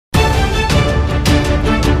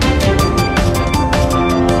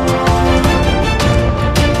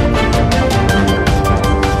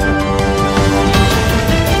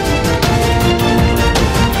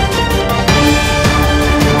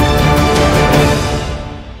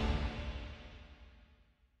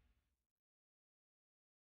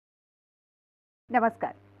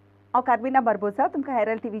नमस्कार। हांव कार्मिना बारबोसा तुमकां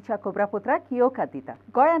हेरल्ड टीव्हीच्या खोबरा पुत्राक येवकार दिता।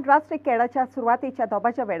 गोंयांत राष्ट्रीय खेळाच्या सुरवातेच्या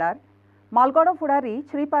दोबाच्या वेळार मालगोडो फुडारी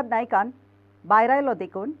श्रीपाद नायकान भायर आयलो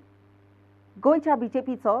देखून गोंयच्या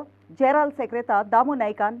बीजेपीचो जेराल्ड सेक्रेटार दामू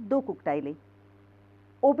नायकान दूख उक्तायले।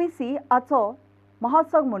 ओबीसी हाचो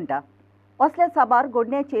महोत्सव म्हणटा असल्या साबार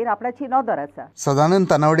घडण्याचेर आपणाची नदर आसा। Sadanand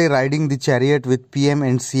Tanawade riding the chariot with PM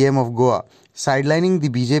and CM of Goa, sidelining the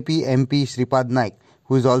BJP MP Shripad Naik,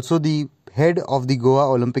 who is also the head of the Goa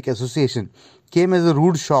Olympic Association, came as a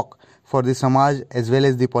rude shock for the Samaj as well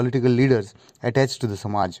as the political leaders attached to the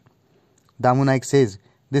Samaj. Damu Naik says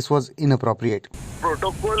this was inappropriate.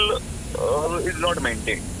 Protocol is not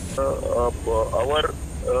maintained. Our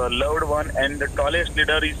loved one and the tallest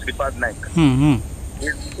leader is Shripad Naik.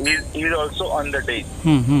 He is also on the day.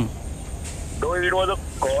 Though it was a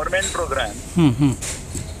government program,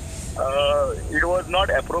 it was not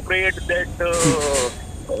appropriate that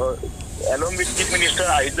along with Chief Minister,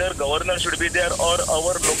 either governor should be there or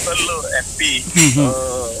our local MP,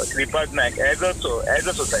 Shripad Naik, as a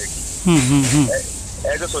society,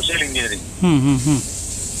 as a social engineering.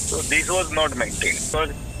 So this was not maintained.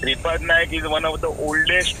 Because Shripad Naik is one of the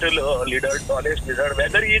oldest leader, tallest leader.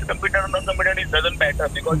 Whether he is competent or not competent, it doesn't matter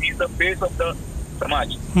because he is the face of the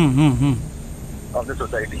Samaj, of the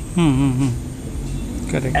society.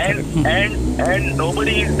 Correct. And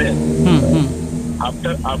nobody is there.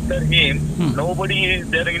 After him, nobody is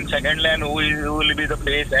there in second line who will be the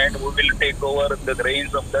face and who will take over the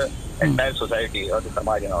reins of the entire society or the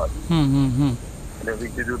Samaj and all.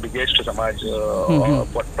 Which is the biggest Samaj.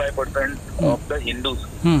 45% of the Hindus,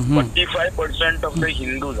 45% of the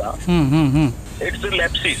Hindus are. It's the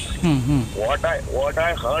lapses. What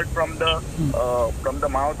I heard from the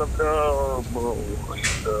mouth of the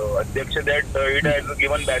Adhyaksha that it has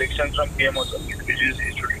given directions from PM also, which is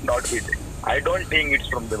it should not be there. I don't think it's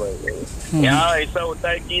from the way. यहाँ ऐसा होता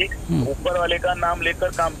है कि ऊपर वाले का नाम लेकर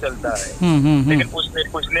काम चलता है, लेकिन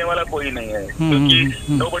पूछने वाला कोई नहीं है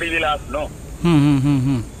क्योंकि nobody will ask, no.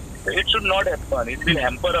 It should not happen. It will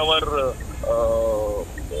hamper our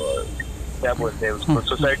क्या बोलते हैं उसको,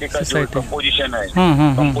 सोसाइटी का जो कंपोजिशन है,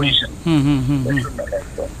 composition. It should not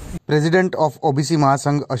happen. President of OBC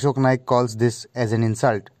Mahasangh Ashok Naik calls this as an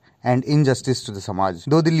insult and injustice to the Samaj.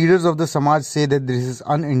 Though the leaders of the Samaj say that this is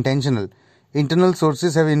unintentional, internal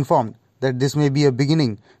sources have informed that this may be a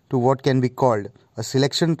beginning to what can be called a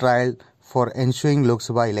selection trial for ensuing Lok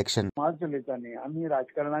Sabha election. समाज चलयतानी आमी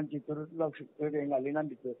राजकारणात भितर लक्ष घालिना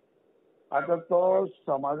भितर. आता तो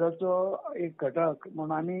समाजाचो एक घटक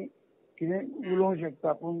म्हणून आमी कितें उलोवंक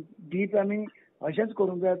शकता, पूण डीप आमी अशेंच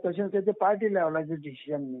करूंक जाय तशेंच ते पार्टी लेवलाचें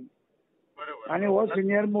डिसिजन न्ही. आनी हो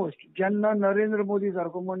सिनियर मोस्ट जेन्ना नरेंद्र मोदी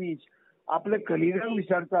सारको मनीस आपले कलिगांक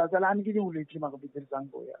विचारता जाल्यार आमी कितें उलयतली म्हाका भितर सांग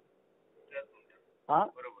पळोवया.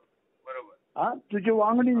 तुजे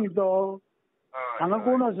वांगडी न्ही तो. हांगा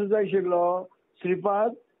कोण असो जाय आशिल्लो,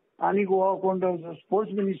 श्रीपाद आनी गोवा कोण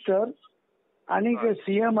स्पोर्ट्स मिनिस्टर आनी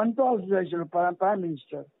सीएम आनी तो असो जाय आशिल्लो प्रायम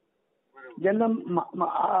मिनिस्टर. जेन्ना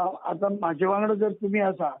आतां म्हाजे वांगडा जर तुमी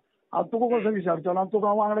आसा, हांव तुका कसो विचारतलो, हांव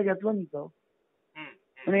तुका वांगडा घेतलो न्ही तो.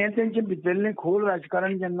 आनी हें तेंचे भितरलें खोल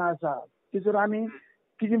राजकारण जेन्ना आसा तितूर आमी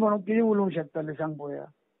कितें म्हणून कितें उलोवंक शकताले सांग पळोवया.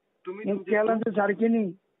 केलां तें सारकें न्ही,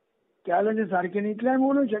 केलां तें सारकें न्ही इतलें आमी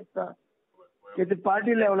उलोवंक शकता. ते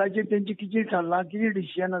पार्टी लेवलाचेर तेंची कितें थारलां, कितें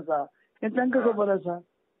डिसिजन आसा हें तांकां खबर आसा.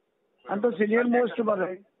 आनी तो सिनियर मोस्ट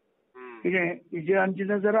बरें हेजेर आमची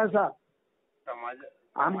नजर आसा.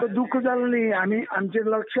 आमकां दुख्ख जालें न्ही, आमी आमचें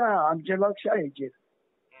लक्ष हेचेर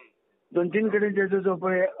 2-3 कडेन तेजो जो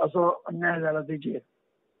पळय असो अन्याय जाला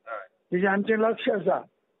तेजेर आमचें लक्ष आसा.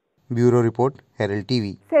 Bureau report, Herald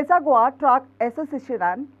TV. सेजा गोवा ट्रक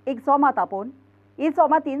एसोसिएशनान एक जमात आपोवन ही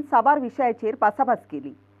जमातीन साबार विशयाचेर भासाभास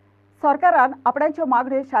केली. सरकारान आपणाच्यो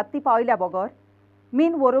मागण्यो शांती पावयल्या बगर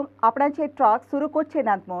मीन व्हरूंक आपणाचे ट्रक सुरू करचे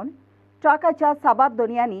नात म्हूण ट्रकाच्या साबार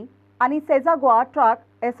दोनयांनी आनी सेजा गोवा ट्रक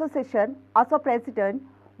एसोसिएशन हाचो प्रेसिडेंट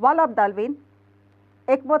वल्लभ दालवेन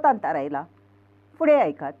एकमतान थारायला. फुडें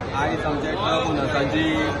आयकात. आयज आमच्या ट्रक ओनर्सांची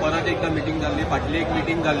परत एकदा मिटींग जाल्ली. फाटली एक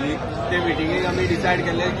मिटींग जाल्ली. ते मिटींगेक आमी डिसायड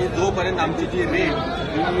केलें की जो पर्यंत आमची जी रेट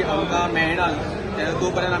ही आमकां मेळना तो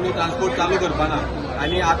पर्यंत आमी ट्रान्सपोर्ट चालू करपाना.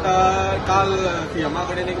 आनी आतां काल सीएमा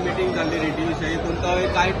कडेन एक मिटींग जाल्ली रेटी विशयी, पूण तो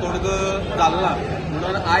कांय तोडग जालो ना.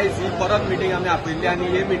 म्हणून आयज ही परत मिटींग आमी आपयल्ली आनी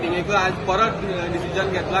हे मिटींगेक आज परत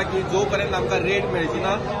डिसिजन घेतला की जो पर्यंत आमकां रेट मेळची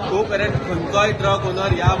ना तो पर्यंत खंयचोय ट्रक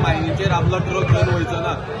ओनर ह्या मायनीचेर आपलो ट्रक घेवन वयचो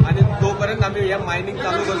ना. आनी तो पर्यंत आम्ही हे मायनिंग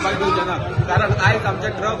चालू करपाक दिवचे ना. कारण आयज आमच्या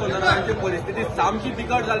ट्रक ओनरांची परिस्थिती सामकी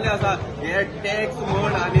बिकट जाल्ली आसा. हे टॅक्स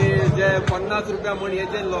म्हण आनी जे 50 रुपया म्हण हे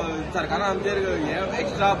जे सरकारान आमचेर हे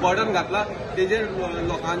एक्स्ट्रा बर्डन घातला तेजेर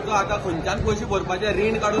लोकांचो आतां खंयच्यान पयशे भरपाचे,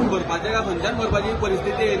 रीण काडून भरपाचे काय खंयच्यान भरपाची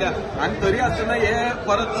परिस्थिती येयल्या. आनी तरी आसतना हे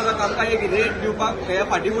परत परत आमकां एक रेट दिवपाक हे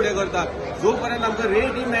फाटीं फुडें करता. जो पर्यंत आमकां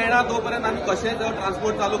रेट ही मेळना तो पर्यंत आमी कशेंच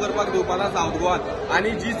ट्रान्सपोर्ट चालू करपाक दिवपाना सावथ गोवात.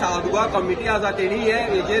 आनी जी सावथ गोवा कमिटी आसा तेणी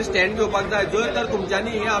हेजेर स्टँड घेवपाक जाय. जर तर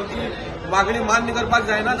तुमच्यांनी ही आमची मागणी मान्य करपाक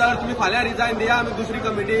जायना जाल्यार तुमी फाल्यां रिजायन दिया, आमी दुसरी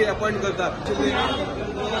कमिटी अपॉइंट करता.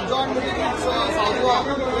 जॉईंट मिटींग सावथ गोवा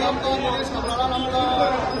आमकां निलेश कामरान आमकां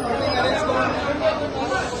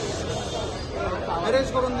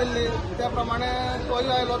अरेंज करून दिल्ली. त्या प्रमाणे तोय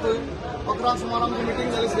आयलो थंय 11 सुमार आमची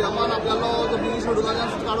मिटींग जाली. सीएमान आपल्यालो जो बिजी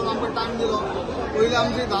शेड्युलाच्यान काडून आमकां टायम दिलो. पयलीं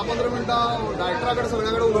आमची 10-15 मिनटां डायरेक्टरा कडेन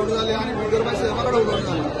सगळ्या कडेन उलोवणी जाली आनी भितर मागीर सीएमा कडेन उलोवणी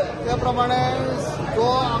जाली. त्या प्रमाणे जो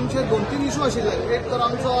आमचे 2-3 इशू आशिल्ले. एक तर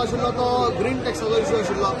आमचो आशिल्लो तो ग्रीन टॅक्साचो इशू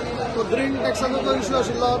आशिल्लो. तो ग्रीन टॅक्साचो जो इशू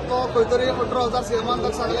आशिल्लो तो खंय तरी 18,000 सीएमान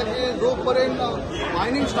ताका सांगलें की जो पर्यंत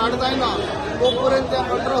मायनिंग स्टार्ट जायना तो पर्यंत त्या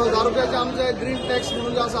 18,000 रुपयाचे आमचे ग्रीन टॅक्स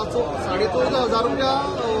म्हणून जे आसा 14,500 रुपया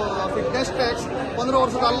फिटनेस टॅक्स 15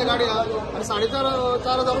 वर्सां जाल्ले गाडया आनी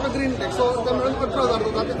 4,500 रुपया ग्रीन टॅक्स. सो ते मेळून 18,000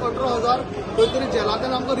 जाता. ते 18,000 खंय तरी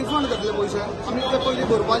जेलांतल्यान आमकां रिफंड जातले पयशे. आमी ते पयलीं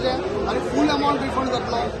भरपाचे आनी फूल अमावंट रिफंड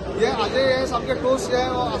जातलो. हे सामकें ठोस हे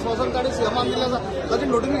आश्वासन ताणें सीएमान दिल्लें आसा. ताचें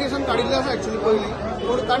नोटिफिकेशन काडिल्लें आसा एक्चुअली पयलीं.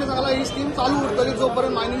 पूण ताणें सांगलां ही स्कीम चालू उरतली जो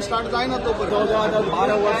पर्यंत मायनिंग स्टार्ट जायना तो पर्यंत. जवळ जवळ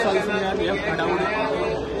 12 वर्सां जालीं हे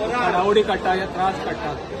काडावडी काडटा, हे त्रास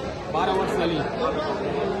काडटात. 12 वर्सां जालीं.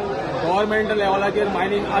 गव्हर्मेंट लेवलाचेर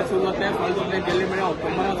मायनिंग आज सुरू जातलें, फाल जातलें. गेल्ले म्हळ्यार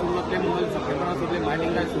ऑक्टोबरान सुरू जातलें, म्हणून सप्टेंबरान सुरू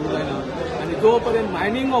मायनिंग काय सुरू जायना. आनी जो पर्यंत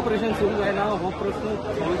मायनिंग ऑपरेशन सुरू जायना हो प्रश्न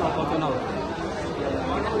सॉल्व जावपाचो ना.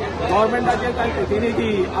 गव्हर्मेंटाचे कांय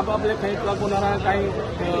प्रतिनिधी आपआपले खंय ट्रक ओनरांक कांय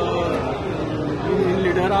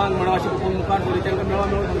लिडरांक म्हणा अशें कोण मुखार सरी तांकां मेळोन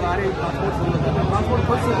सांगता अरे ट्रान्सपोर्ट सुरू जाता. ट्रान्सपोर्ट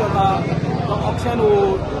खंय सुरू जाता, तो ऑप्शन हो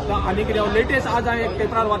आनी कितें. लेटेस्ट आज हांवें एक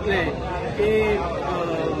पेपरार वाचलें की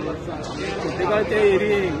खोतेकाळचे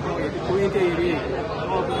एरियेक गोंयचे एरियेक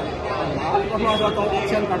कसलो आसा तो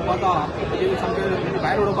ऑप्शन काडपाचो सामकें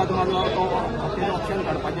भायर उडोवपाचो मारलो तो तेजें ऑप्शन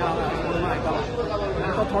काडपाचें म्हणून आयकलां.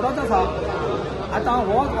 तो थोडोच आसा. आतां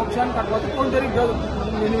हो ऑप्शन काडपाचो कोण तरी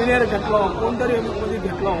इंजिनियर घेतलो, कोण तरी मदीं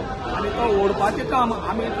घेतलो आनी तो ओडपाचें काम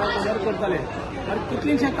आमी करतले.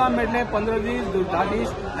 कितलेशें काम मेळटलें 15 दीस 10 दीस.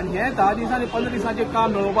 आनी हे 10 दीस आनी 15 दिसांचें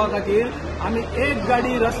काम मेळोवपा खातीर आमी एक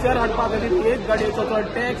गाडी रस्त्यार हाडपा खातीर एक गाडयेचो तो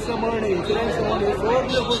टॅक्स म्हण, इन्शुरन्स म्हण, हे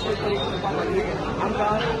सगल्यो गोश्टी करपा खातीर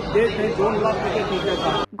आमकां 1.5-2 लाख रुपया खर्च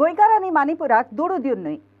येता. गोंयकारांनी मानिपुराक दुडू दिवन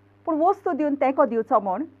न्हय पूण वस्तू दिवन तेंको दिवचो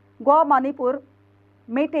म्हूण गोवा मानिपूर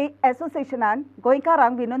मेटे एसोसिएशनान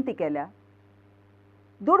गोंयकारांक विनंती केल्या.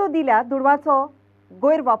 दुडू दिल्यार दुडवाचो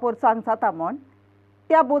गैरवापर जावंक जाता म्हूण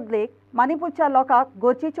त्या बदलेक मानिपूरच्या लोकांक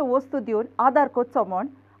गरजेच्यो वस्तू दिवन आदार करचो म्हूण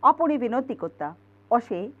आपुणूय विनंती करता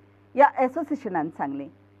अशें ह्या एसोसिएशनान सांगलें.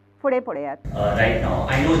 फुडें पळयात. Right now,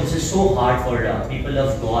 I know this is so hard for people of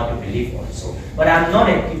Goa to believe also, but I'm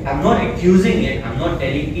not accusing it. I'm not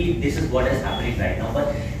telling you this is what is happening right now. But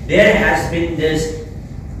there has been this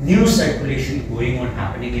news circulation going on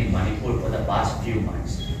happening in Manipur for the past few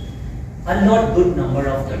months. A good number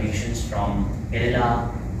of donations from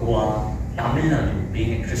Kerala, Goa, Tamil Nadu,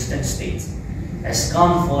 being a Christian states, has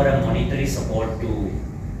come for a monetary support to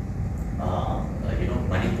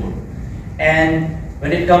Manipur. And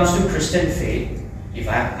when it comes to Christian faith, if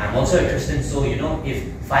I'm also a Christian, so if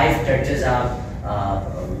 5 churches are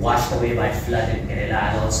washed away by flood in Kerala,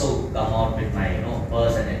 I'll also come out with my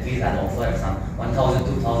purse and at least I'll offer some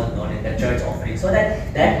 1,000-2,000 donate the church offering, so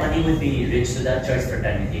that money will be reached to the church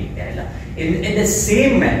fraternity in Kerala. In the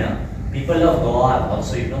same manner, people of Goa have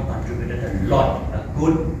also contributed a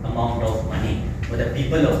good amount of money for the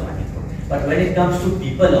people of Manipur. But when it comes to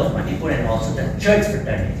people of Manipur and also the church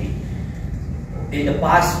fraternity, in the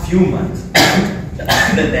past few months,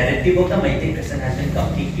 the narrative of the Maite Christian has been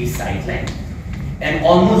completely sidelined. And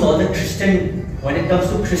almost all the when it comes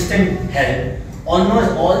to Christian help,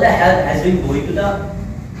 almost all the help has been going to the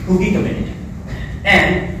Kuki community.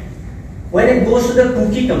 And when it goes to the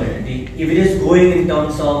Kuki community, if it is going in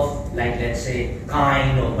terms of, like, let's say,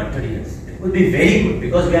 kind or materials, it would be very good,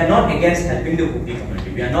 because we are not against helping the Kuki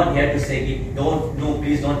community. We are not here to say,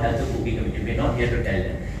 please don't help the Kuki community. We are not here to tell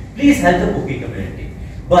them, please help the Kuki community.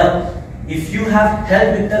 But if you have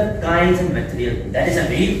help with the kinds and material, that is a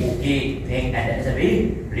very okay thing, and that is a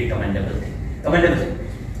very commendable thing.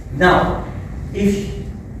 Now, if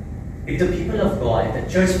the people of God, if the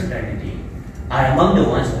church fraternity are among the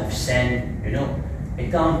ones who have sent,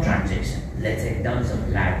 account transaction, let's say in terms of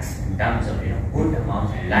lakhs, in terms of good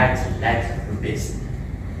amounts of lakhs of rupees,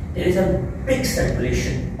 there is a big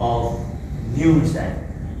circulation of news that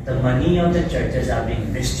the money of the churches are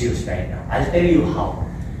being misused right now. I'll tell you how.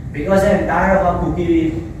 Because the entire of our cookie,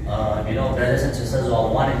 brothers and sisters who are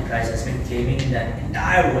one in Christ has been claiming in the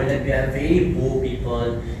entire world that we are very poor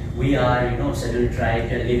people. We are, scheduled tribes.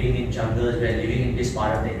 We are living in jungles. We are living in this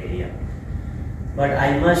part of the area. But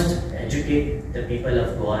I must educate the people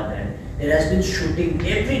of Goa that there has been shooting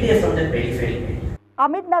every day from the peripheral area.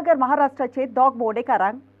 Ahmednagar महाराष्ट्राचे दोग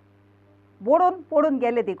बोडेकारांक बोडून पडून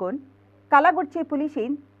गेले देखून कालागुटचे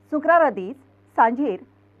पुलिशेन शुक्रारा दीस सांजेर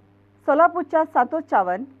सोलापूरच्या संतोष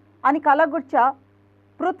चावंत आणि कालागुटच्या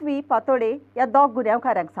पृथ्वी पातोडे या दोग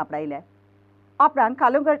गुन्यांवकारांक सांपडायले. आपणाक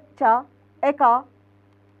कालागुटच्या एका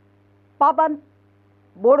पाबान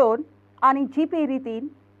बोडोवन आणि जीपे रितीन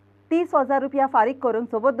 30,000 रुपया फारीक करून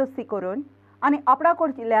जबरदस्ती करून आणि आपणा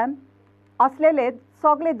कडल्यान असलेले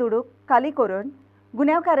सगळे दुडूक खाली करून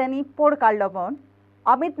गुन्यांवकारांनी पोड काडलो म्हूण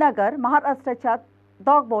अहमदनगर महाराष्ट्राच्या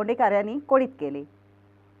दोग भोंवडेकारांनी कोडीत केले.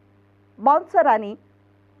 बाउन्सरांनी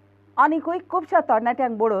आनीकूय खुबशा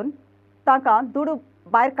तरणाट्यांक बोडोवन तांकां दुडू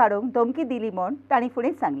भायर काडूंक धमकी दिली म्हूण तांणी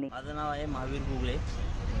फुडें सांगलें. माझं नाव आहे महावीर बुगळे.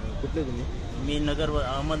 कुठले तुम्ही? मी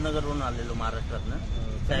अहमदनगरवरून आलेलो महाराष्ट्रातनं.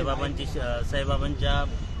 साईबाबांच्या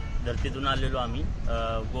धर्तीतून आलेलो आम्ही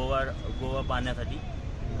गोवा पाहण्यासाठी.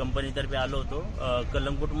 कंपनीतर्फे आलो होतो.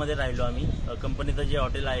 कलंगूटमध्ये राहिलो आम्ही. कंपनीचं जे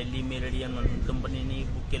हॉटेल आहे ली मेरिडियन म्हणून कंपनीने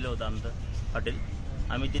बुक केलं होतं आमचं हॉटेल.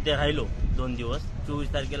 आम्ही तिथे राहिलो 2 दिवस.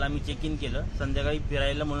 24 तारखेला आम्ही चेक इन केलं. संध्याकाळी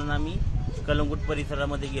फिरायला म्हणून आम्ही कलंगूट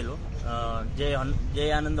परिसरामध्ये गेलो.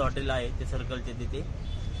 जय आनंद हॉटेल आहे ते सर्कलचे तिथे,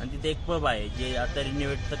 आणि तिथे एक पब आहे जे आता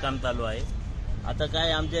रिन्युवेटचं काम चालू आहे. आता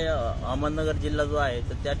काय आमचे अहमदनगर जिल्हा जो आहे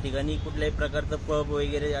तर त्या ठिकाणी कुठल्याही प्रकारचं पब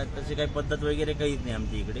वगैरे तशी काही पद्धत वगैरे काहीच नाही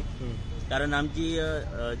आमच्या इकडे. कारण आमची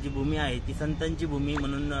जी भूमी आहे ती संतांची भूमी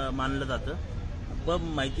म्हणून मानलं जातं. पब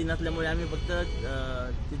माहिती नसल्यामुळे आम्ही फक्त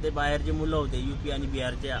तिथे बाहेरचे मुलं होते यूपी आणि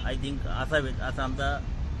बिहारचे आय थिंक असावेत असा आमचा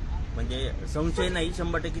म्हणजे संशय नाही.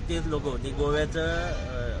 100% तेच लोक होते.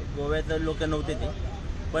 गोव्याचं लोक नव्हते ते.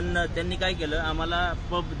 पण त्यांनी काय केलं, आम्हाला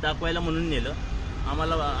पब दाखवायला म्हणून नेलं.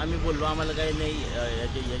 आम्ही बोललो आम्हाला काही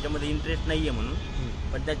नाही याच्यामध्ये इंटरेस्ट नाही आहे म्हणून.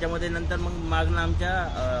 पण त्याच्यामध्ये नंतर मग मागणं आमच्या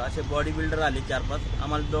असे बॉडी बिल्डर आले 4-5.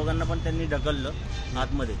 आम्हाला दोघांना पण त्यांनी ढकललं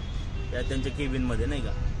आतमध्ये त्यांच्या केबिनमध्ये, नाही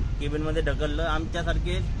का. केबिनमध्ये ढकललं.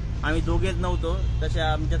 आमच्यासारखे आम्ही दोघेच नव्हतो, तसे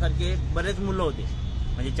आमच्यासारखे बरेच मुलं होते.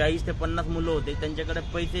 म्हणजे 40 ते 50 मुलं होते. त्यांच्याकडे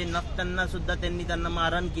पैसे नसताना सुद्धा त्यांनी त्यांना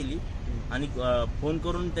मारहाण केली आणि फोन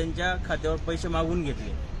करून त्यांच्या खात्यावर पैसे मागून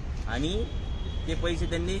घेतले आणि ते पैसे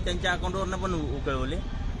त्यांनी त्यांच्या अकाउंटवरनं पण उकळवले.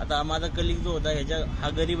 आता माझा कलिग जो होता हा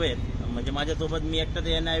गरीब आहे, म्हणजे माझ्यासोबत मी एकटाच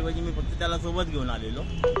येण्याऐवजी मी फक्त त्याला सोबत घेऊन आलेलो.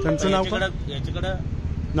 त्यांचं नाव याच्याकडं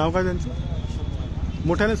नाव काय त्यांचं?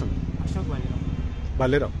 मोठ्याने सांग. अशोक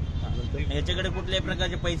भालेराव. याच्याकडे कुठल्याही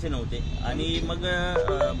प्रकारचे पैसे नव्हते. आणि मग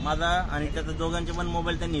माझा आणि त्याचा दोघांचे पण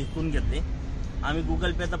मोबाईल त्यांनी हिसकून घेतले. आम्ही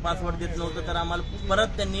गुगल पेचा पासवर्ड देत नव्हतो तर आम्हाला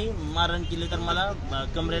परत त्यांनी मारहाण केली. तर मला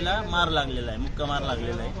कमरेला मार लागलेला आहे, मुक्का मार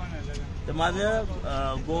लागलेला आहे. तर माझं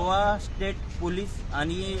गोवा स्टेट पोलीस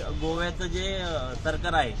आणि गोव्याचं जे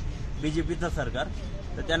सरकार आहे बीजेपीचं सरकार,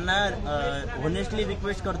 तर त्यांना होनेस्टली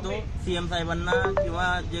रिक्वेस्ट करतो सीएम साहेबांना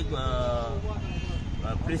किंवा जे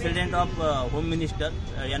प्रेसिडेंट ऑफ होम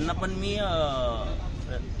मिनिस्टर यांना पण मी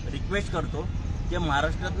रिक्वेस्ट करतो की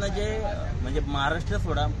महाराष्ट्रातनं जे म्हणजे महाराष्ट्र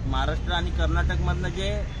सोडा, महाराष्ट्र आणि कर्नाटकमधनं जे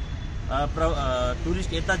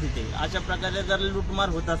टुरिस्ट येतात तिथे अशा प्रकारे जर लूटमार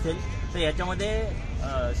होत असेल तर याच्यामध्ये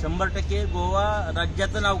 100% गोवा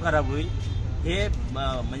राज्याचं नाव खराब होईल. हे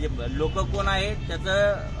म्हणजे लोक कोण आहेत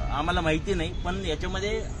त्याचं आम्हाला माहिती नाही, पण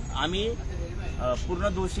याच्यामध्ये आम्ही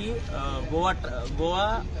पूर्ण दोषी गोवा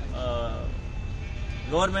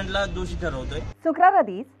गव्हर्नमेंटला दोषी ठरवतोय. शुक्रारा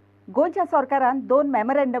दीस गोंयच्या सरकारान 2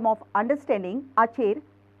 मेमोरेंडम ऑफ अंडरस्टँडिंग आचेर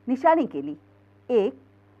निशाणी केली. एक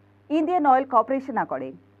इंडियन ऑयल कॉर्पोरेशना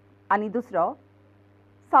कडेन आणि दुसरो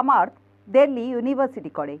सामार्थ दिल्ली युनिव्हर्सिटी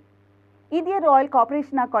कडेन. इंडियन ऑयल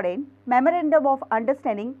कॉर्पोरेशना कडेन मेमोरेंडम ऑफ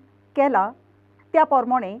अंडरस्टँडिंग केला त्या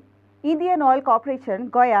प्रमाणे इंडियन ऑयल कॉर्पोरेशन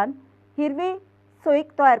गोंयान हिरवी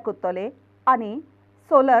सोयीक तयार करतले आणि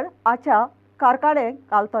सोलर हाच्या कारखाने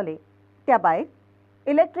घालतले. त्या भायर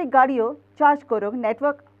इलेक्ट्रीक गाडयो चार्ज करूंक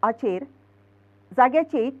नेटवर्क हाचेर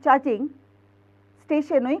जाग्याचे चार्जिंग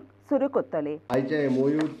स्टेशनूय सुरू करतले. आयच्या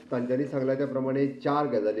एमओयू तांच्यांनी सांगल्या त्या प्रमाणे 4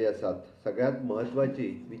 गजाली आसात. सगळ्यात महत्वाची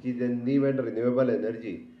विच इज नीव अँड रिन्युएबल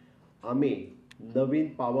एनर्जी. आमी नवीन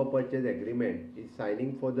power purchase agreement is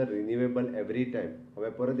signing for the renewable every time.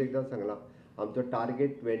 हांवें परत एकदां सांगलां आमचो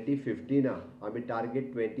टार्गेट 2015 आमी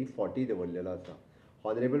टार्गेट 2040 दवरलेलो आसा.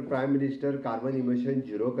 Honourable prime minister carbon emission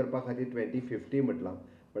zero करपा खातीर 2050 म्हटलां,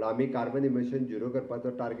 पण आमी कार्बन इमिशन झिरो करपाचो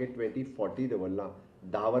टार्गेट 2040 दवरला.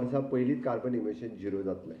 10 वर्सां पयलींच कार्बन इमिशन झिरो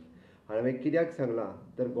जातलें. हांवें कित्याक सांगलां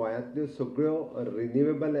तर गोंयांतल्यो सगळ्यो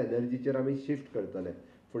रिन्युवेबल एनर्जीचेर आमी शिफ्ट करतले.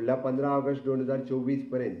 फुडल्या 15 ऑगस्ट 2024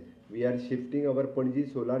 पर्यंत we R shifting our Panaji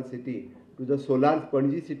solar city to the solar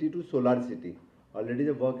Panaji city to solar city. Already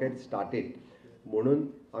the work had started. म्हणून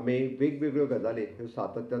आमी वेगवेगळ्यो गजाली ह्यो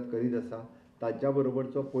सातत्यान करीत आसा. तांच्या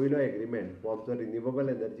बरोबरचो पयलो एग्रीमेंट हो आमचो रिन्युवेबल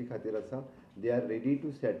एनर्जी खातीर आसा. They are ready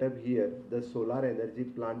to set up here the solar energy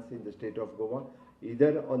plants in the state of Goa,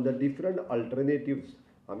 either on the different alternatives.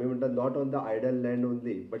 आमी म्हणटा not on the idle land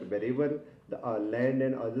only, but wherever the land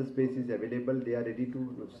and other space is available, they are ready to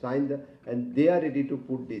Sion the and they are ready to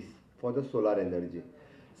put this for the solar energy.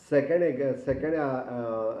 Second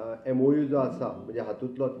MOU जो आसा म्हणजे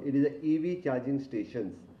हातूंतलो it is a EV charging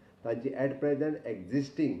stations. तांची eight present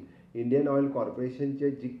existing Indian oil कॉर्पोरेशनचे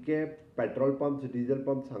जितके petrol pumps diesel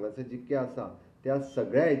pumps हांगासर जितके आसा त्या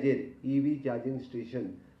सगळ्या हेजेर EV चार्जिंग स्टेशन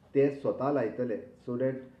ते स्वता लायतले, सो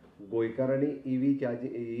दॅट गोंयकारांनी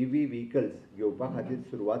EV व्हिकल्स घेवपा खातीर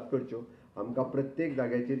सुरवात करच्यो. आमकां प्रत्येक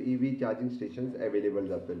जाग्याचेर EV चार्जिंग स्टेशन्स अवेलेबल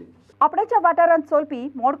जातली. आपणाच्या वाठारांत चलपी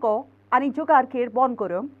मोडको आनी जुगार खेळ बंद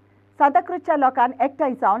करूंक सांताक्रूजच्या लोकांन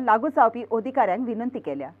एकठांय जावन लागू जावपी अधिकाऱ्यांक विनंती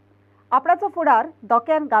केल्या. आपणाचो फुडार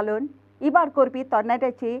धोक्यान घालून इबाड करपी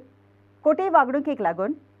तरणाट्याची कोटे वागणुकेक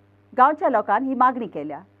लागून गांवच्या लोकांन ही मागणी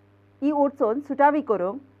केल्या. ही अडचण सुटावी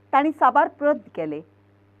करूंक तांणी साबार प्रयत्न केले.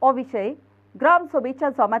 हो विशय ग्रामसभेच्या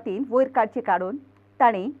जमातीन वयर काडचे काडून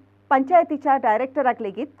तांणी पंचायतीच्या डायरेक्टराक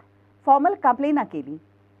लेगीत फॉर्मल कंप्लेनां केली.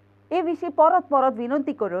 हे विशीं परत परत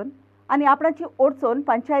विनंती करून आनी आपणाची अडचण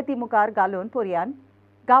पंचायती मुखार घालून पर्यान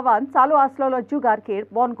गांवांत चालू आसलेलो जुगार खेळ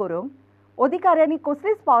बंद करूंक अधिकाऱ्यांनी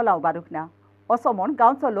कसलीच पावलां उबारूंक ना असो म्हूण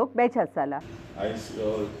गांवचो लोक बेजार जाला. आयज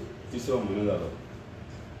तिसरो म्हयनो जालो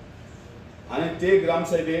आनी ते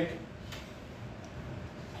ग्रामसभेक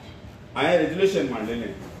हांवें रेजोल्युशन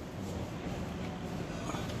मांडलेलें.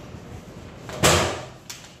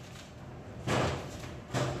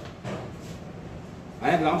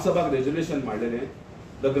 हांवें ग्रामसभाक resolution मांडलेलें.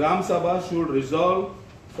 The gram sabha should resolve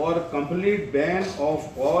for complete ban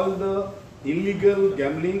of all the illegal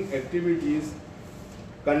gambling activities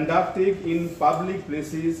conducted in public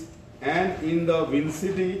places and in the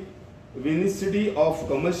vicinity of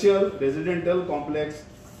commercial residential complex.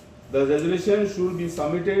 The resolution should be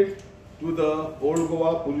submitted to the Old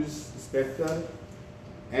Goa Police Inspector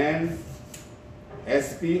and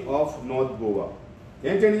SP of North Goa.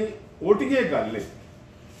 हेंच्यांनी ओटीके घाल्ले,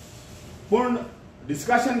 पूण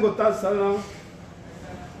discussion करता आसतना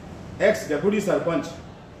x deputy sarpanch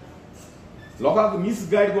लोकांक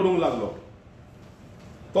misguide करूंक लागलो.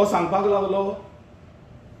 तो सांगपाक लागलो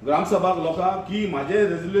ग्रामसभाक लोकांक की म्हाजें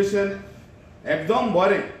रेजोल्युशन एकदम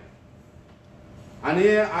बरें आनी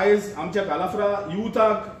आयज आमच्या कालाफ्रा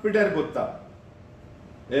युथाक पिड्यार कोत्ता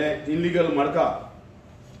हे इल्लिगल मडका.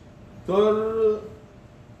 तर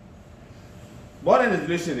बरें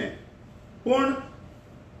रेजोल्युशन हें, पूण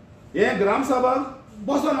हे ग्रामसभाक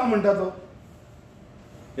बसना म्हणटा तो.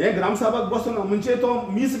 हे ग्रामसभाक बसना म्हणजे तो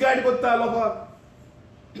मिसगायड कोत्ता लोकांक,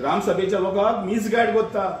 ग्रामसभेच्या लोकांक मिसगायड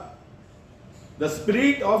कोत्ता. The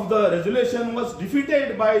spirit of the resolution was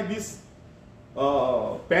defeated by this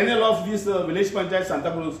panel of this village panchayat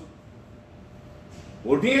Santa Cruz.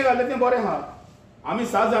 Voting घालें तें बरें आहा. आमी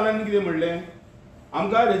 7 जाणांनी कितें म्हणलें,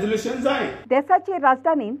 आमकां रेजोल्युशन जाय. देशाची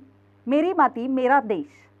राजधानीन मेरी माती मेरा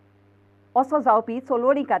देश असो जावपी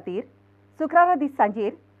चळवळी खातीर शुक्रारा दीस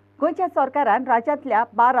सांजेर गोंयच्या सरकारान राज्यांतल्या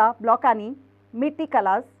 12 ब्लॉकांनी मिट्टी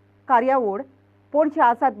कलास कार्यावळ पणजे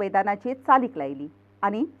आझाद मैदानाचेर चालीक लायली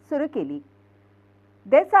आनी सुरू केली.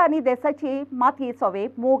 देसा आनी देशाची माती सोवे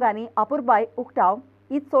मोग आनी आपुरबाय उक्ताव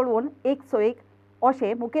ही चळवण एक सोयेक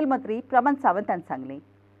अशें मुखेलमंत्री प्रमोद सावंतान सांगलें.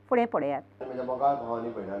 फुडें पळयात. म्हज्या मोगाळ भावांनी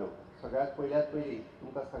भयणांनो, सगळ्यात पयलीं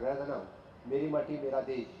तुमकां सगळ्या जाणांक मेरी माती मेरा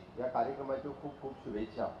देश ह्या कार्यक्रमाच्यो खूब खूब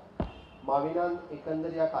शुभेच्छा. माविनान एकंदर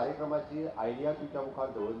ह्या कार्यक्रमाची आयडिया तुमच्या मुखार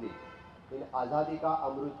दवरली. इन आझादी का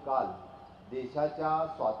अमृत काल देशाच्या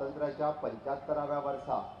स्वातंत्र्याच्या 75व्या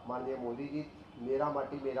वर्सा माननीय मोदीजी मेरा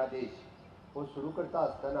माती मेरा देश हो सुरू करता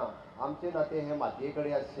आसतना आमचे नाते हे मातये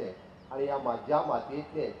कडेन आसचे आनी ह्या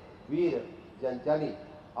मातयेंतले वीर ज्यांच्यांनी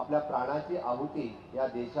आपल्या प्राणाची आहुती ह्या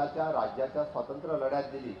देशाच्या राज्याच्या स्वातंत्र्य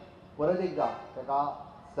लढ्यात दिली. परत एकदा ताका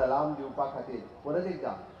सलाम दिवपा खातीर परत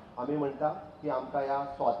एकदा आमी म्हणटा की आमकां ह्या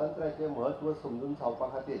स्वातंत्र्याचें म्हत्व समजून सांगपा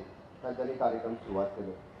खातीर तांच्यांनी कार्यक्रम सुरवात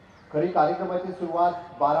केलो. खरी कार्यक्रमाची सुरवात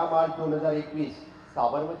 12 मार्च 2021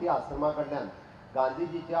 साबरमती आश्रमा कडल्यान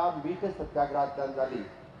गांधीजीच्या मीठ सत्याग्रहांतल्यान जाली.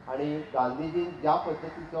 आणि गांधीजीन ज्या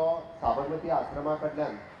पद्दतीचो साबरमती आश्रमा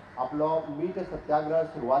कडल्यान आपलो मीठ सत्याग्रह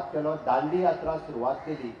सुरवात केलो, दांडी यात्रा सुरवात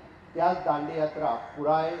केली. त्याच दांडी यात्रा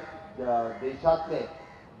पुराय देशातले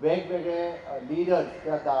वेगवेगळे लिडर्स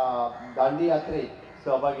त्या दांडी यात्रेत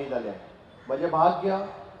सहभागी झाले. म्हजें भाग्य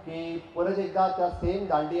की परत एकदा त्या सेम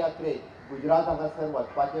दांडी यात्रेत गुजरात हांगासर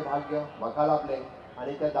वचपाचें भाग्य म्हाका लाभलें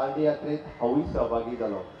आनी त्या दांडी यात्रेत हांवूय सहभागी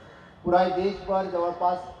जालो. पुराय देशभर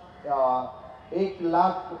जवळपास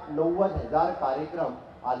 1,90,000 कार्यक्रम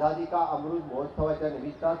आझादी का अमृत महोत्सवाच्या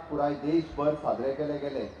निमित्तान पुराय देशभर साजरे केले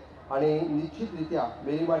गेले आणि निश्चितरित्या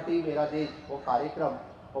मेरी माटी मेरा देश हो कार्यक्रम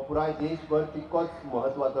हो पुराय देशभर तितकोच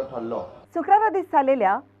महत्वाचो ठरलो. शुक्रारा दीस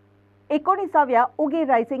जालेल्या 19व्या उगी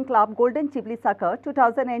रायझिंग क्लब गोल्डन जुबली साकर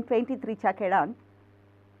 2023च्या खेळांत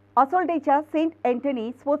असोल्डेच्या सेंट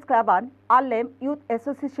एंटनी स्पोर्ट्स क्लबान आल्लेम यूथ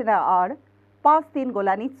एसोसिएशना आड 5-3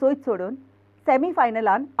 गोलांनी चोयत सोडून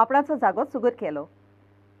सेमीफायनलान आपणाचो जागो सुगूर केलो.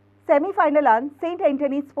 सेमीफायनलान सेंट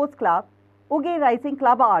एंटनी स्पोर्ट्स क्लब उगी रायझिंग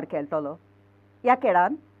क्लबा आड खेळटलो. ह्या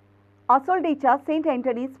खेळांत असोल्डेच्या Saint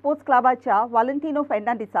Antony sports क्लबाच्या वालंटिनो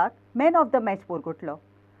फेर्नांडिसाक man of the match पोरगुटलो.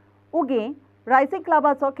 उगे रायझिंग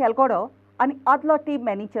क्लबाचो खेळगडो आनी आदलो टीम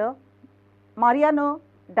मॅनेजर मारियानो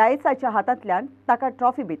डायसाच्या हातांतल्यान ताका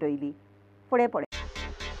ट्रॉफी भेटयली. फुडें पळय.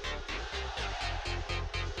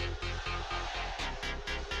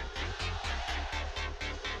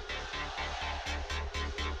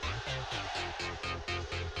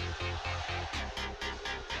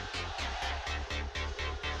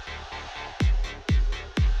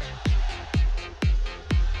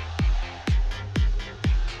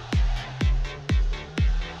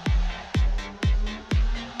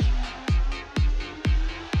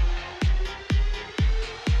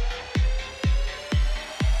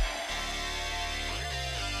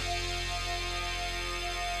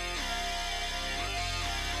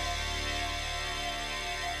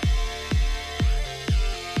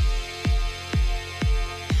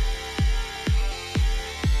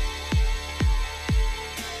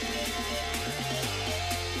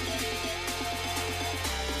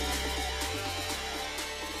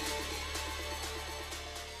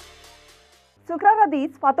 शुक्रारा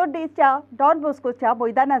दीस फातोर्डेच्या डॉन बॉस्कोच्या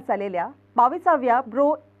मैदानात जालेल्या 22व्या ब्रो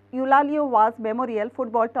युलालियो वाज मेमोरियल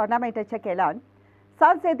फुटबॉल टोर्नामेंटाच्या खेळांत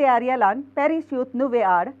सांसे दे आरियलान पॅरिस यूथ नुवे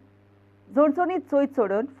आड झणझणीत चोयत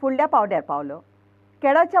सोडून फुडल्या पावंड्यार पावलो.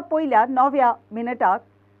 खेळाच्या पयल्या 9व्या मिनटाक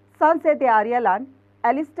सांसे दे आरियलान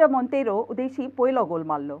एलिस्टर मोंतेरो उदेशी पयलो गोल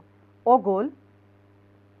मारलो. हो गोल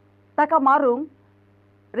ताका मारूंक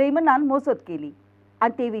रेमनान मजत केली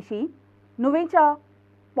आनी ते विशीं नुवेच्या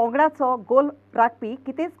पोंगडाचो गोल राखपी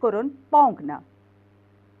कितेंच करून पावूंक ना.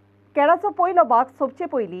 खेळाचो पयलो भाग सोंपचे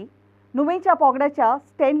पयलीं नुवेच्या पोंगडाच्या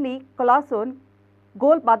स्टॅनली क्लासून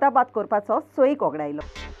गोल बादाबाद करपाचो सोयीक ओगडायलो.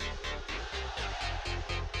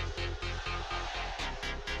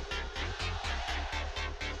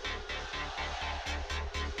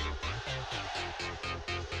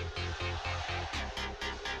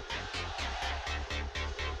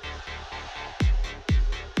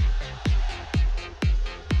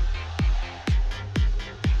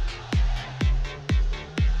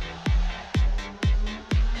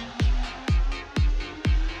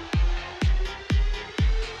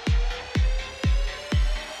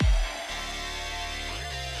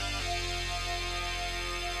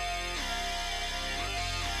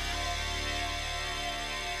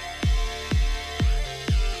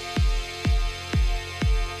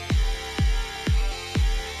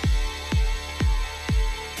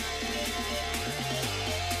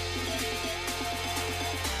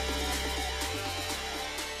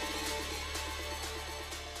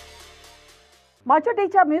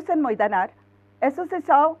 माचोड्डेच्या म्युसन मैदानार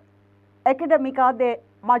एसोसिएशन एकेडमिका दे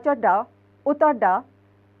माचोड्डा उतोड्डा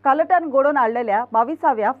कालटान घडोवन हाडलेल्या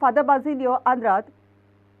 22व्या father बाजिलियो आंध्रात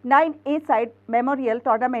 9A said memorial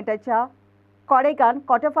टोर्नामेंटाच्या कोडेगान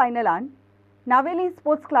quarter फायनलान Navelim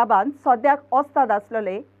sports क्लबान सद्याक ओस्ताद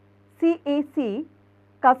आसलेले CAC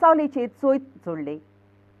कासावलेचेर चोयत जोडले.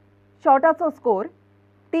 शॉटाचो स्कोर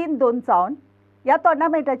 3-2 जावन ह्या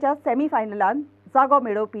टोर्नामेंटाच्या सेमीफायनलान जागो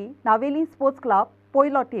मेळोवपी नावेली स्पोर्ट्स क्लब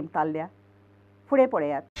पयलो टीम थारल्या. फुडें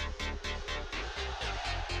पळयात.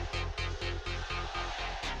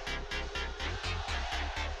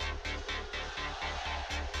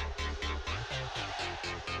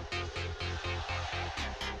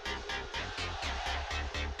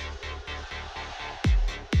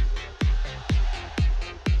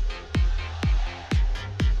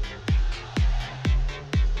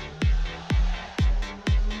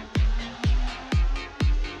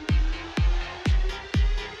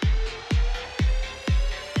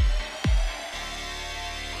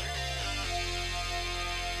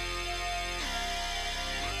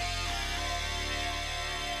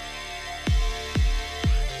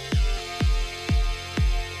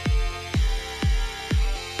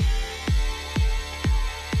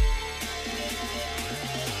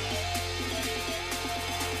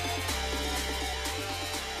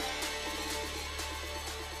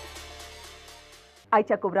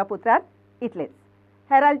 आयच्या कोब्रापुत्रांत इतलेंच.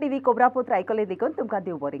 हेराल्ड टीव्ही कोब्रापुत्र आयकले देखून तुमकां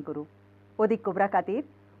देव बरें करूं. अदीक कोब्रा खातीर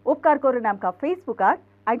उपकार करून आमकां फेसबुकार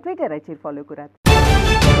आनी ट्विटराचेर फॉलो करात.